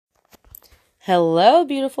Hello,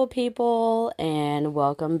 beautiful people, and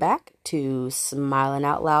welcome back to Smiling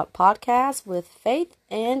Out Loud podcast with Faith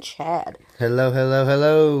and Chad. Hello, hello,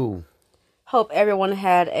 hello. Hope everyone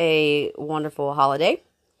had a wonderful holiday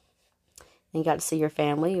and got to see your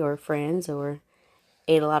family or friends or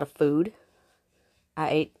ate a lot of food. I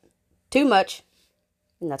ate too much,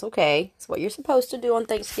 and that's okay. It's what you're supposed to do on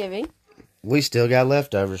Thanksgiving. We still got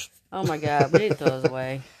leftovers. Oh my God, we need to throw those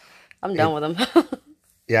away. I'm done with them.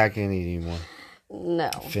 Yeah, I can't eat anymore. No.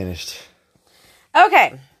 Finished.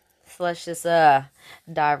 Okay, so let's just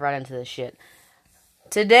dive right into this shit.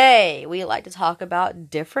 Today, we like to talk about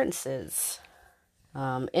differences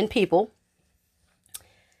in people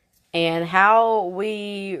and how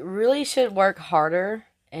we really should work harder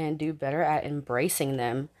and do better at embracing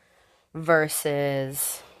them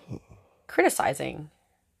versus criticizing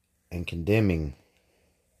and condemning.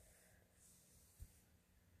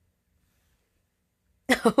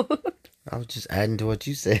 I was just adding to what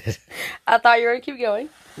you said. I thought you were going to keep going.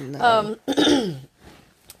 No.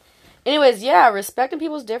 Anyways, yeah, respecting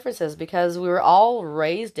people's differences because we were all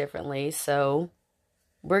raised differently, so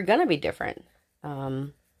we're going to be different.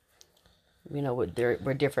 We're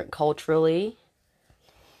different culturally.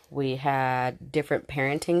 We had different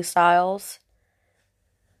parenting styles,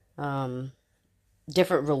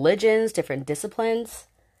 different religions, different disciplines.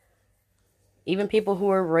 Even people who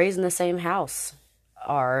were raised in the same house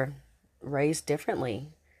are raised differently.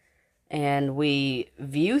 And we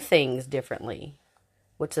view things differently,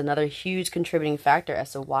 which is another huge contributing factor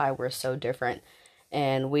as to why we're so different.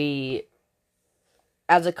 And we,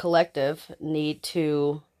 as a collective, need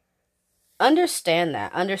to understand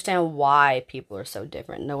why people are so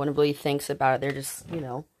different. No one really thinks about it. They're just,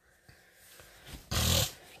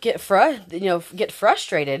 get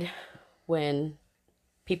frustrated when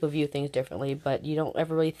people view things differently, but you don't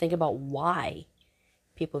ever really think about why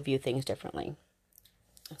people view things differently.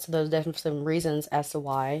 So there's definitely some reasons as to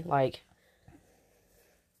why, like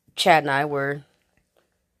Chad and I were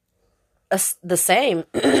the same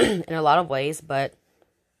in a lot of ways, but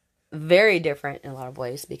very different in a lot of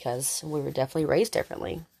ways because we were definitely raised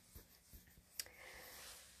differently.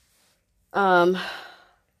 And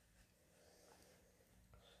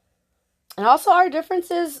also our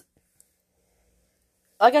differences,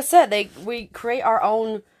 like I said, we create our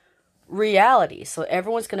own reality. So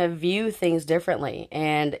everyone's going to view things differently,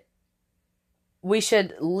 and we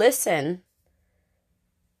should listen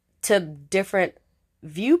to different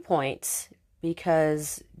viewpoints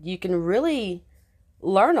because you can really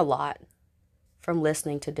learn a lot from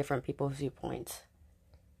listening to different people's viewpoints.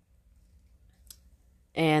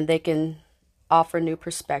 And they can offer new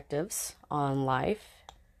perspectives on life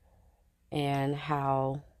and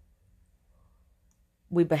how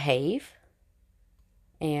we behave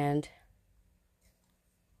and,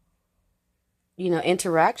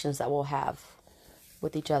 interactions that we'll have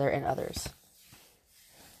with each other and others.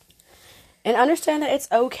 And understand that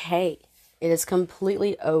it's okay. It is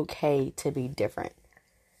completely okay to be different.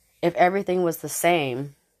 If everything was the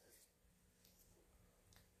same,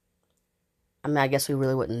 I guess we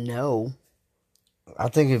really wouldn't know. I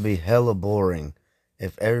think it'd be hella boring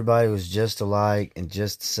if everybody was just alike and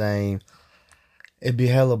just the same. It'd be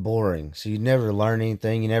hella boring. So you never learn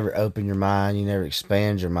anything. You never open your mind. You never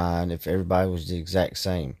expand your mind if everybody was the exact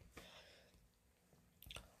same.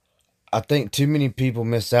 I think too many people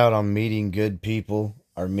miss out on meeting good people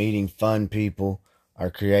or meeting fun people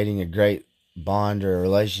or creating a great bond or a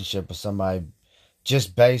relationship with somebody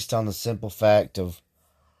just based on the simple fact of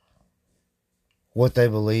what they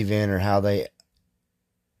believe in or how they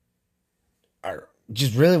are,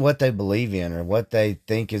 just really what they believe in or what they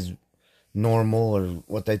think is normal or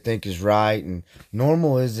what they think is right. And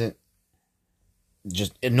normal isn't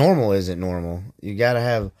normal. You got to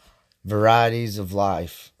have varieties of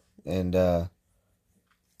life. And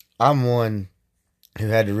I'm one who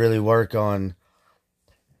had to really work on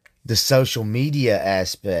the social media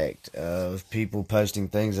aspect of people posting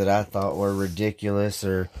things that I thought were ridiculous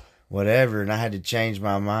or whatever. And I had to change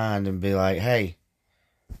my mind and be like, hey,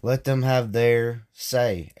 let them have their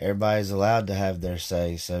say. Everybody's allowed to have their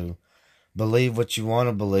say. So believe what you want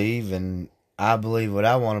to believe, and I believe what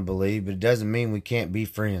I want to believe, but it doesn't mean we can't be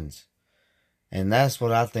friends. And that's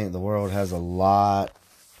what I think the world has a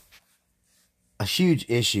huge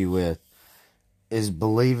issue with, is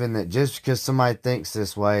believing that just because somebody thinks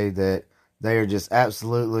this way that they are just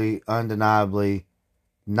absolutely, undeniably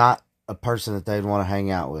not a person that they'd want to hang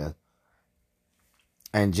out with.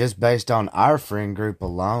 And just based on our friend group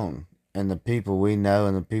alone and the people we know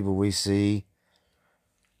and the people we see,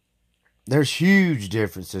 there's huge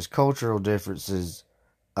differences, cultural differences,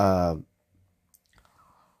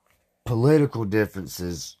 political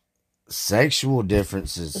differences, sexual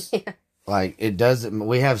differences. Yeah. Like, it doesn't,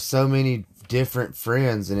 we have so many different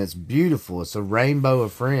friends, and it's beautiful. It's a rainbow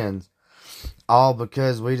of friends, all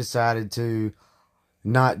because we decided to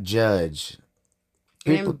not judge.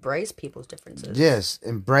 And embrace people's differences. Yes,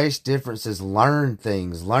 embrace differences, learn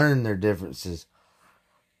things, learn their differences.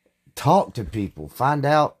 Talk to people, find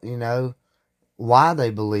out, why they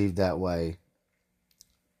believe that way.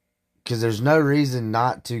 Because there's no reason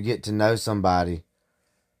not to get to know somebody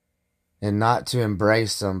and not to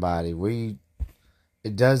embrace somebody.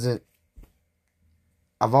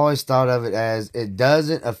 I've always thought of it as, it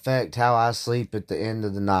doesn't affect how I sleep at the end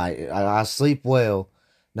of the night. I sleep well,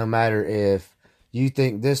 no matter if you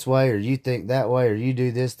think this way or you think that way or you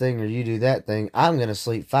do this thing or you do that thing. I'm going to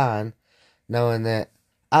sleep fine knowing that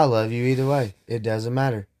I love you either way. It doesn't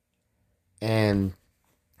matter. And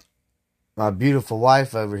my beautiful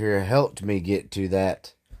wife over here helped me get to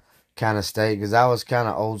that kind of state, because I was kind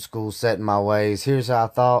of old school, set in my ways. Here's how I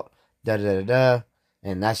thought, da-da-da-da,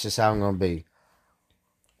 and that's just how I'm going to be.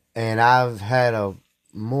 And I've had a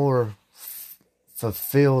more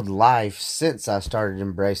fulfilled life since I started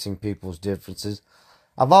embracing people's differences.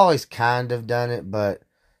 I've always kind of done it, but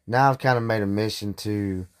now I've kind of made a mission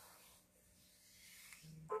to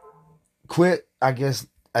quit, I guess,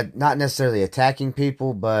 not necessarily attacking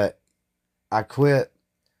people, but I quit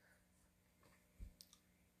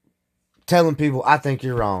telling people, I think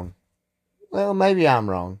you're wrong. Well, maybe I'm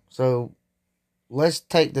wrong. So let's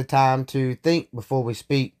take the time to think before we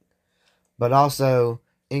speak, but also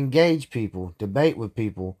engage people, debate with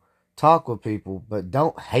people, talk with people, but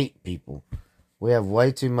don't hate people. We have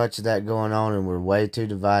way too much of that going on, and we're way too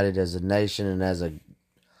divided as a nation and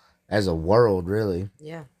as a world, really.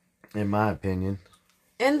 Yeah. In my opinion.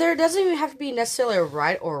 And there doesn't even have to be necessarily a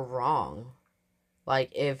right or wrong.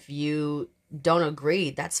 Like, if you don't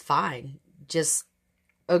agree, that's fine. Just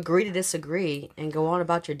agree to disagree and go on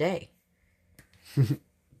about your day.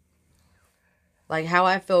 Like, how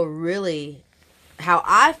I feel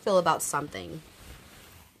about something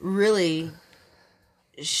really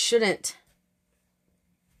shouldn't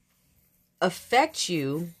affect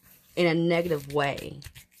you in a negative way.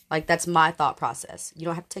 Like, that's my thought process. You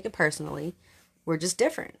don't have to take it personally. We're just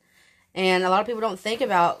different. And a lot of people don't think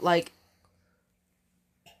about, like,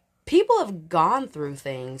 people have gone through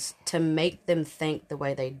things to make them think the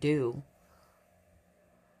way they do.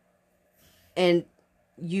 And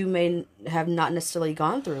you may have not necessarily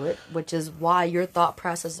gone through it, which is why your thought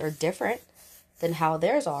processes are different than how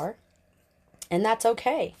theirs are. And that's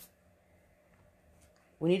okay.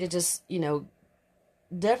 We need to just,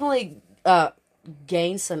 definitely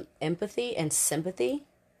gain some empathy and sympathy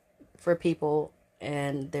for people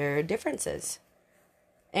and their differences.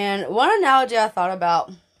 And one analogy I thought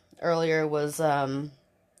about earlier was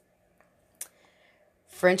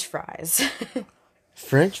French fries.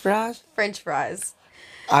 French fries? French fries.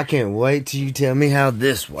 I can't wait till you tell me how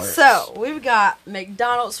this works. So, we've got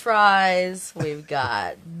McDonald's fries, we've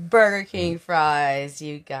got Burger King fries,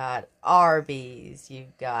 you've got Arby's,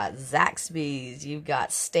 you've got Zaxby's, you've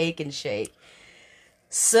got Steak and Shake.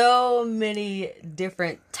 So many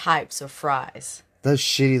different types of fries. Those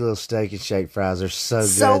shitty little Steak and Shake fries are so good,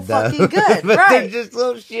 though. So fucking good, but right. They're just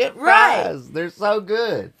little shit fries. Right. They're so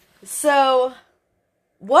good. So,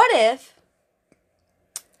 what if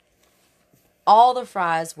all the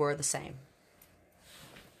fries were the same?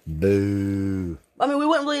 Boo. I mean, we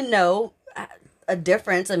wouldn't really know a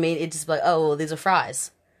difference. I mean, it'd just be like, oh, well, these are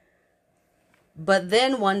fries. But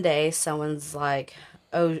then one day, someone's like,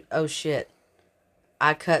 oh shit,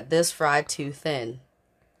 I cut this fry too thin.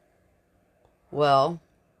 Well,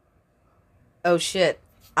 oh shit,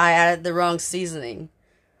 I added the wrong seasoning.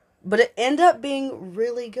 But it ended up being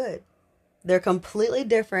really good. They're completely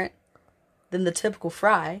different than the typical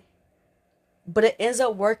fry, but it ends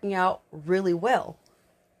up working out really well.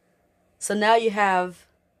 So now you have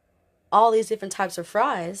all these different types of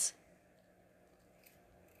fries,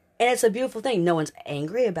 and it's a beautiful thing. No one's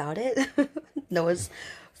angry about it. No one's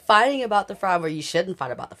fighting about the fry, where you shouldn't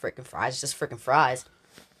fight about the freaking fries. It's just freaking fries.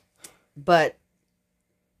 But,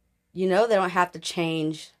 they don't have to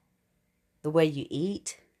change the way you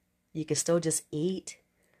eat. You can still just eat.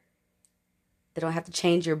 They don't have to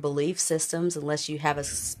change your belief systems unless you have a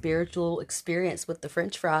spiritual experience with the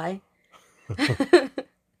French fry.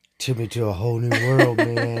 Took me to a whole new world,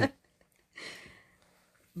 man.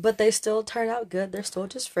 But they still turn out good. They're still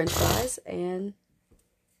just French fries, and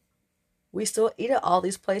we still eat at all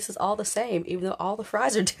these places all the same, even though all the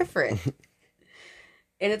fries are different.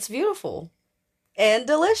 And it's beautiful and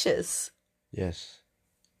delicious. Yes.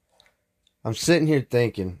 I'm sitting here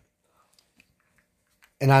thinking,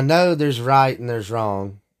 And I know there's right and there's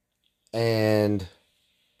wrong, and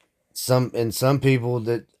some people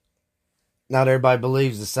that not everybody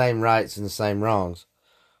believes the same rights and the same wrongs.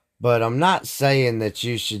 But I'm not saying that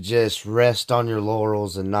you should just rest on your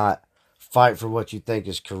laurels and not fight for what you think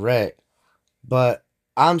is correct. But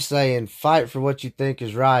I'm saying fight for what you think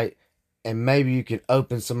is right, and maybe you can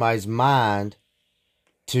open somebody's mind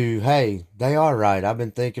to, hey, they are right. I've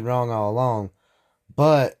been thinking wrong all along.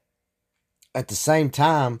 But at the same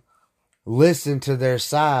time, listen to their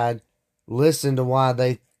side, listen to why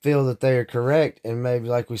they feel that they are correct, and maybe,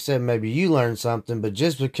 like we said, maybe you learn something. But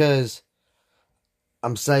just because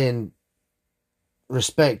I'm saying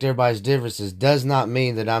respect everybody's differences does not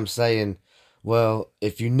mean that I'm saying, well,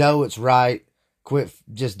 if you know it's right, quit,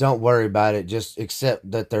 just don't worry about it, just accept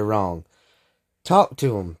that they're wrong. Talk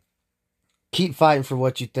to them. Keep fighting for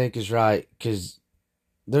what you think is right, because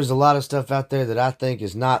there's a lot of stuff out there that I think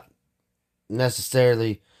is not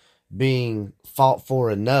necessarily being fought for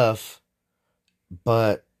enough.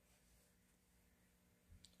 But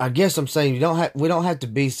I guess I'm saying we don't have to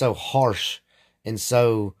be so harsh and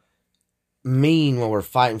so mean when we're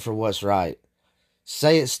fighting for what's right.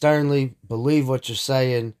 Say it sternly, believe what you're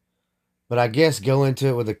saying, but I guess go into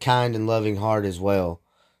it with a kind and loving heart as well.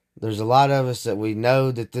 There's a lot of us that we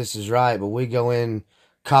know that this is right, but we go in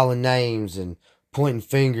calling names and pointing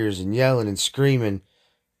fingers and yelling and screaming.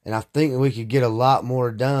 And I think we could get a lot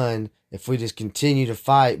more done if we just continue to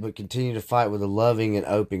fight, but continue to fight with a loving and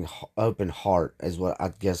open heart, is what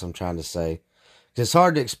I guess I'm trying to say. Because it's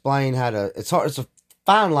hard to explain how to. It's hard. It's a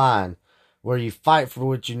fine line where you fight for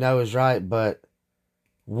what you know is right, but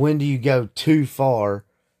when do you go too far?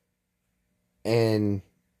 And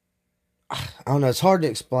I don't know. It's hard to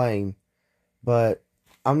explain, but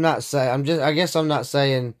I'm not saying. I guess I'm not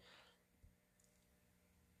saying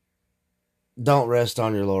don't rest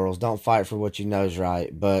on your laurels. Don't fight for what you know is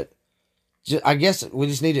right. But I guess we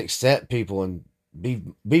just need to accept people and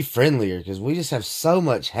be friendlier, because we just have so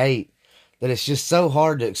much hate that it's just so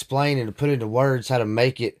hard to explain and to put into words how to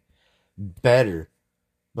make it better.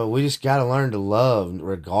 But we just got to learn to love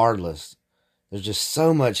regardless. There's just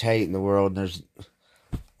so much hate in the world. I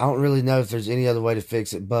don't really know if there's any other way to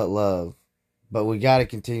fix it but love. But we got to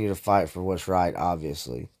continue to fight for what's right,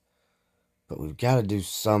 obviously. But we've got to do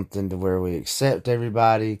something to where we accept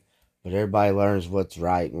everybody, but everybody learns what's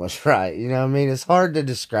right and what's right. You know what I mean? It's hard to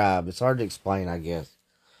describe. It's hard to explain, I guess.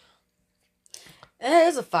 It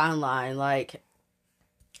is a fine line. Like,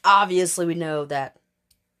 obviously we know that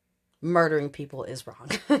murdering people is wrong.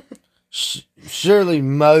 Surely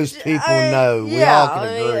most people know. We all can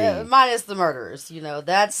agree. Minus the murderers.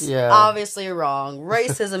 That's obviously wrong.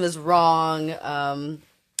 Racism is wrong.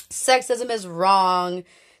 Sexism is wrong.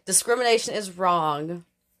 Discrimination is wrong.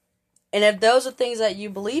 And if those are things that you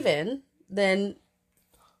believe in, then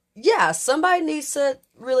yeah, somebody needs to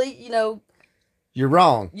really, you're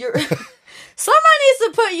wrong. Somebody needs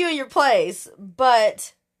to put you in your place,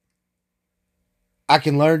 but I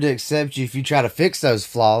can learn to accept you if you try to fix those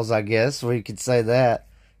flaws, I guess. We could say that.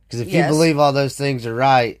 Because if you believe all those things are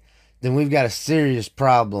right, then we've got a serious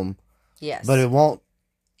problem. Yes. But it won't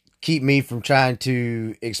keep me from trying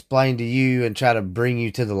to explain to you and try to bring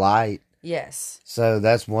you to the light. Yes. So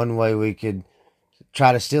that's one way we could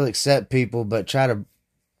try to still accept people, but try to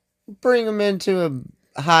bring them into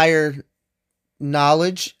a higher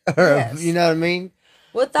knowledge. You know what I mean?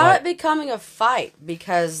 Without it becoming a fight,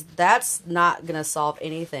 because that's not going to solve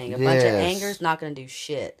anything. A bunch of anger is not going to do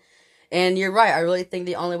shit. And you're right. I really think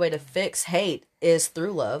the only way to fix hate is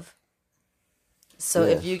through love. So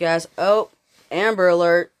if you guys, Amber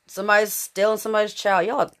Alert, somebody's stealing somebody's child,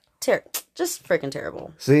 y'all are just freaking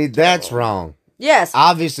terrible. See, that's wrong. Yes.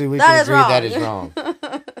 Obviously, we can agree that is wrong.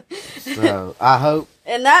 So, I hope.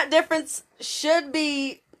 And that difference should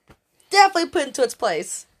be definitely put into its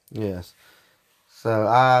place. Yes. So,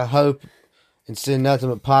 I hope and send nothing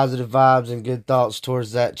but positive vibes and good thoughts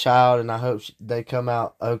towards that child. And I hope they come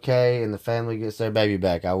out okay and the family gets their baby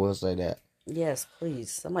back. I will say that. Yes,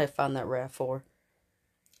 please. Somebody find that RAV4.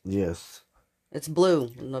 Yes. It's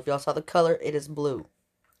blue. I don't know if y'all saw the color. It is blue.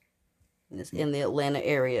 And it's in the Atlanta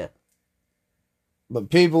area. But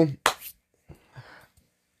people,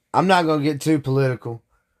 I'm not going to get too political,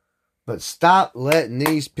 but stop letting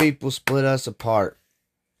these people split us apart.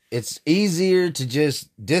 It's easier to just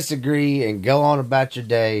disagree and go on about your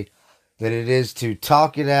day than it is to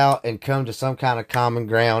talk it out and come to some kind of common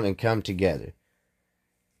ground and come together.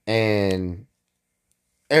 And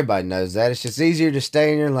everybody knows that. It's just easier to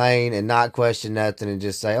stay in your lane and not question nothing and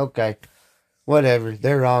just say, okay, whatever.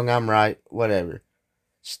 They're wrong. I'm right. Whatever.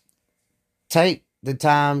 Take the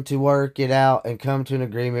time to work it out and come to an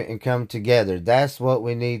agreement and come together. That's what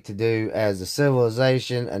we need to do as a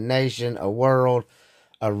civilization, a nation, a world,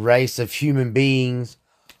 a race of human beings.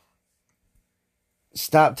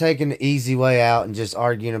 Stop taking the easy way out and just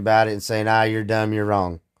arguing about it and saying, you're dumb, you're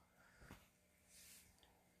wrong.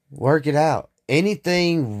 Work it out.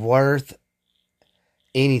 Anything worth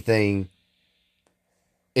anything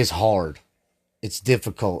is hard. It's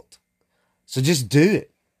difficult. So just do it.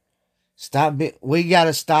 We got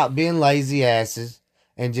to stop being lazy asses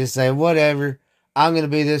and just say, whatever, I'm going to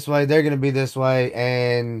be this way, they're going to be this way,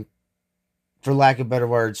 and for lack of better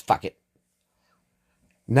words, fuck it.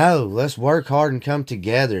 No, let's work hard and come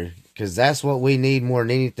together, because that's what we need more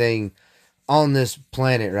than anything on this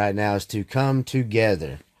planet right now, is to come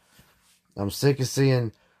together. I'm sick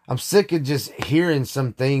of just hearing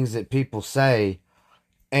some things that people say,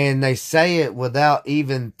 and they say it without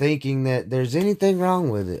even thinking that there's anything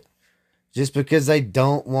wrong with it. Just because they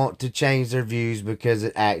don't want to change their views because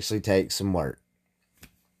it actually takes some work.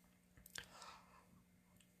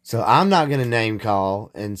 So I'm not going to name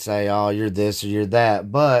call and say, oh, you're this or you're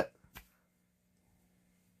that. But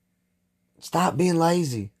stop being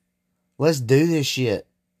lazy. Let's do this shit.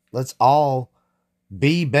 Let's all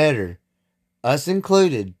be better. Us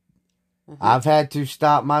included. Mm-hmm. I've had to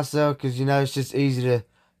stop myself because, it's just easy to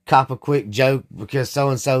cop a quick joke because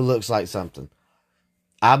so-and-so looks like something.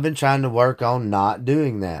 I've been trying to work on not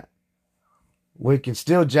doing that. We can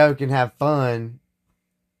still joke and have fun,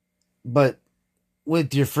 but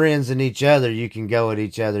with your friends and each other, you can go at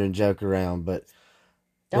each other and joke around, but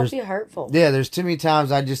don't be hurtful. Yeah, there's too many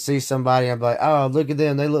times I just see somebody and I'm like, oh, look at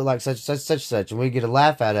them, they look like such, and we get a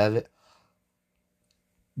laugh out of it.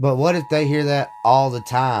 But what if they hear that all the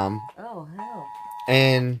time? Oh, hell.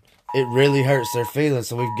 And it really hurts their feelings.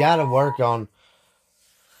 So we've got to work on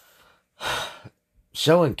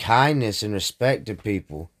showing kindness and respect to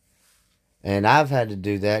people. And I've had to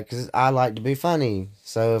do that because I like to be funny.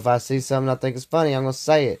 So if I see something I think is funny, I'm going to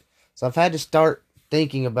say it. So I've had to start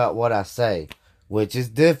thinking about what I say, which is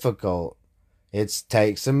difficult. It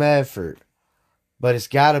takes some effort. But it's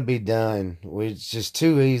got to be done. It's just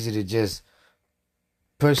too easy to just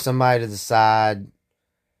push somebody to the side,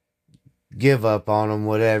 give up on them,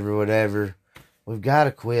 whatever. We've got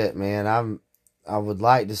to quit, man. I would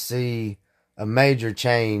like to see a major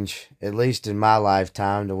change, at least in my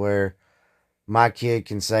lifetime, to where my kid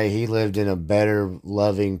can say he lived in a better,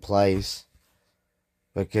 loving place.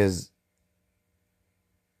 Because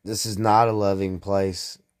this is not a loving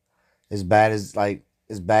place. As bad as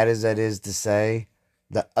that is to say,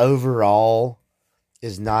 the overall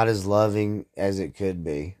is not as loving as it could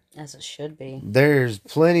be. As it should be. There's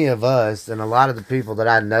plenty of us, and a lot of the people that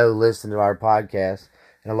I know listen to our podcast,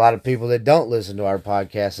 and a lot of people that don't listen to our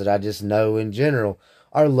podcast that I just know in general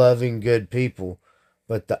are loving, good people.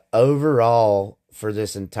 But the overall for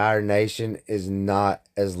this entire nation is not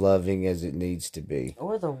as loving as it needs to be.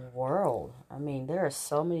 Or the world. I mean, there are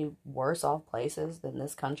so many worse off places than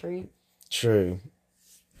this country. True.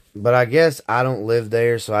 But I guess I don't live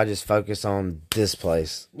there, so I just focus on this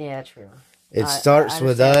place. Yeah, true. It starts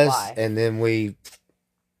with us, and then we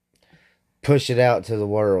push it out to the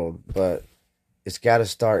world. But it's got to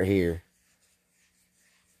start here.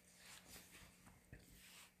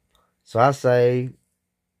 So I say,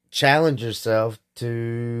 challenge yourself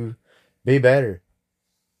to be better.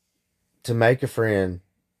 To make a friend.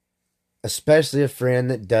 Especially a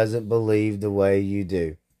friend that doesn't believe the way you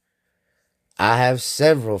do. I have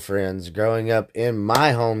several friends growing up in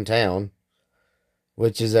my hometown,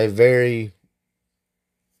 which is a very,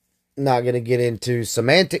 not going to get into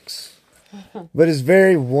semantics, but it's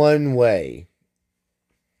very one way.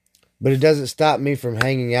 But it doesn't stop me from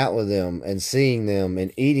hanging out with them and seeing them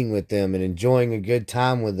and eating with them and enjoying a good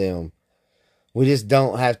time with them. We just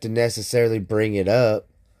don't have to necessarily bring it up.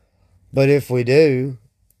 But if we do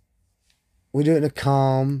it in a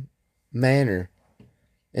calm manner.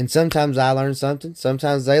 And sometimes I learn something.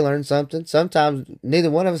 Sometimes they learn something. Sometimes neither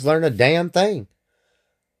one of us learn a damn thing.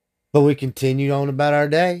 But we continue on about our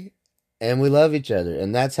day. And we love each other.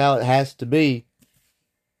 And that's how it has to be.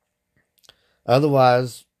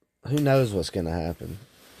 Otherwise, who knows what's going to happen.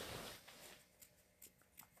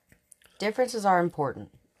 Differences are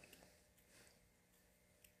important.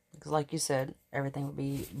 Because like you said, everything would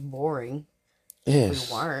be boring if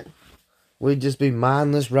we weren't. We'd just be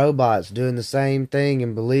mindless robots doing the same thing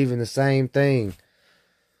and believing the same thing.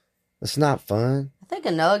 It's not fun. I think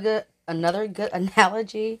another good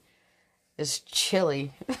analogy is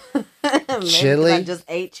chili. Chili? I just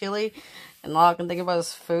ate chili and all I can think about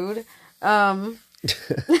is food.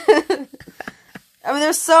 I mean,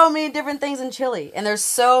 there's so many different things in chili, and there's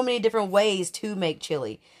so many different ways to make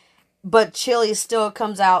chili. But chili still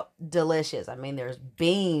comes out delicious. I mean, there's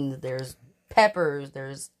beans, there's peppers,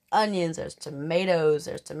 there's onions, there's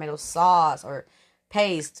tomato sauce or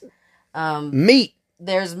paste. Meat.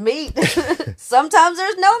 There's meat. Sometimes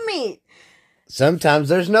there's no meat. Sometimes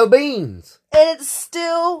there's no beans. And it's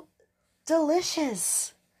still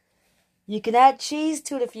delicious. You can add cheese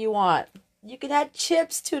to it if you want. You can add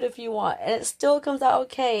chips to it if you want. And it still comes out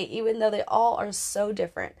okay, even though they all are so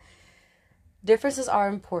different. Differences are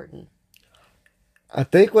important. I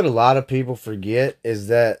think what a lot of people forget is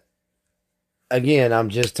that, again, I'm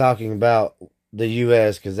just talking about the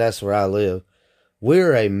U.S. because that's where I live.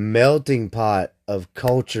 We're a melting pot of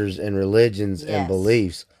cultures and religions and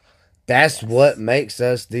beliefs. That's what makes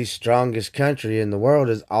us the strongest country in the world,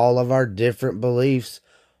 is all of our different beliefs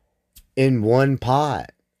in one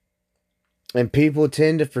pot. And people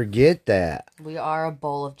tend to forget that. We are a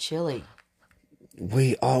bowl of chili.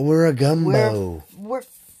 We're a gumbo. We're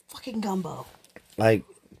fucking gumbo. Like,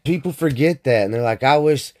 people forget that, and they're like, I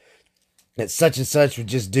wish that such and such would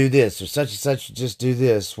just do this, or such and such would just do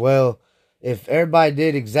this. Well, if everybody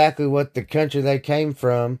did exactly what the country they came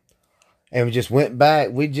from, and we just went back,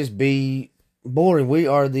 we'd just be boring. We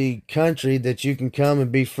are the country that you can come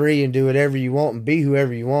and be free and do whatever you want and be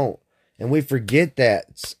whoever you want. And we forget that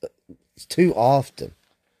it's too often.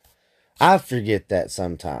 I forget that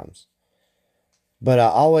sometimes. But I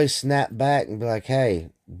always snap back and be like, hey,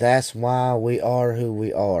 that's why we are who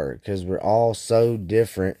we are. Because we're all so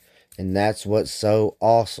different. And that's what's so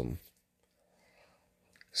awesome.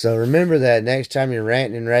 So remember that next time you're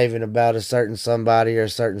ranting and raving about a certain somebody or a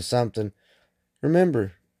certain something.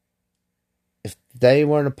 Remember, if they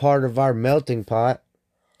weren't a part of our melting pot,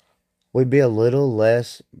 we'd be a little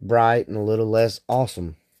less bright and a little less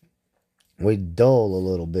awesome. We'd dull a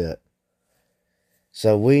little bit.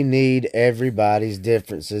 So we need everybody's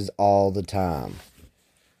differences all the time.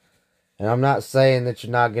 And I'm not saying that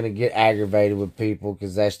you're not going to get aggravated with people,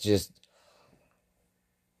 because that's just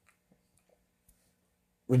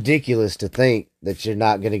ridiculous to think that you're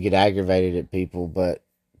not going to get aggravated at people. But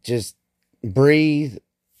just breathe,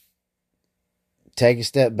 take a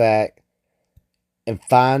step back, and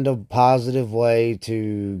find a positive way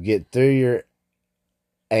to get through your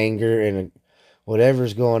anger and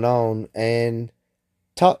whatever's going on, and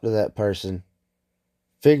talk to that person.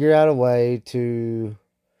 Figure out a way to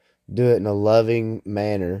do it in a loving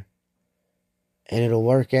manner, and it'll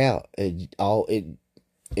work out. It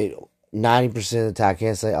 90% of the time, I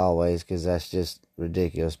can't say always because that's just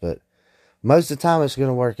ridiculous, but most of the time it's going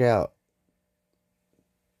to work out.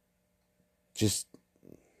 Just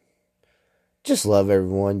love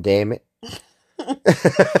everyone, damn it.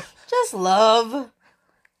 Just love.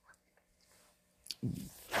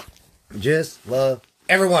 Just love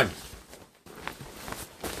everyone.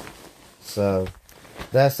 So,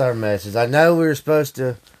 that's our message. I know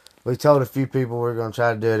we told a few people we were going to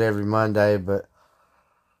try to do it every Monday, but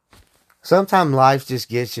sometimes life just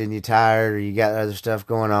gets you and you're tired, or you got other stuff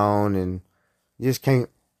going on and you just can't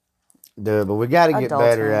do it. But we got to get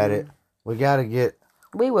better at it.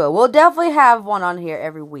 We will. We'll definitely have one on here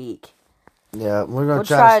every week. Yeah, we'll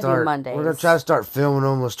try to do Mondays. We're going to try to start filming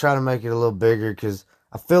them. Let's try to make it a little bigger, because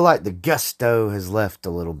I feel like the gusto has left a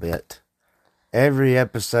little bit. Every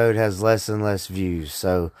episode has less and less views.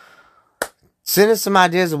 So send us some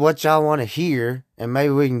ideas of what y'all want to hear, and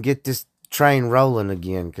maybe we can get this train rolling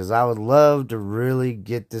again, because I would love to really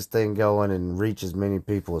get this thing going and reach as many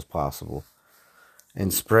people as possible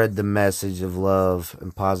and spread the message of love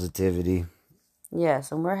and positivity.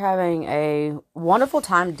 Yes, and we're having a wonderful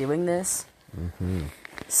time doing this. Mm-hmm.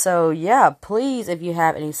 So, yeah, please, if you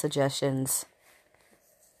have any suggestions,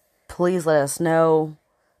 please let us know.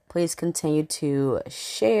 Please continue to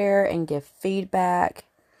share and give feedback.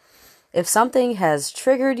 If something has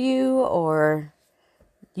triggered you, or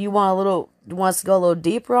you want us to go a little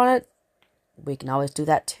deeper on it, we can always do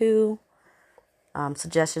that too.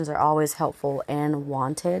 Suggestions are always helpful and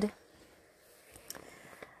wanted.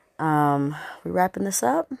 We wrapping this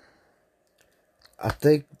up? I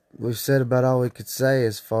think we've said about all we could say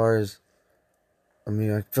as far as, I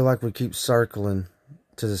feel like we keep circling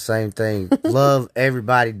to the same thing. Love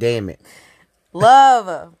everybody, damn it.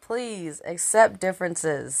 Love, please, accept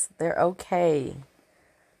differences. They're okay.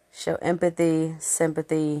 Show empathy,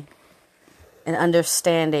 sympathy, and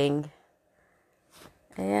understanding.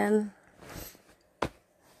 And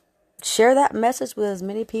share that message with as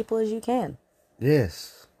many people as you can.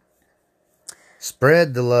 Yes.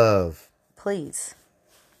 Spread the love. Please.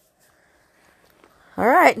 All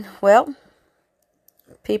right. Well,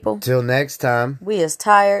 people. Till next time. We is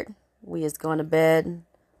tired. We is going to bed.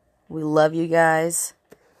 We love you guys.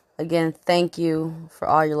 Again, thank you for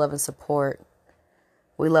all your love and support.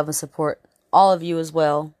 We love and support all of you as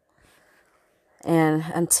well. And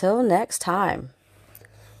until next time.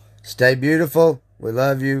 Stay beautiful. We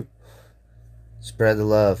love you. Spread the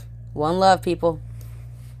love. One love, people.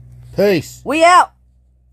 Peace. We out.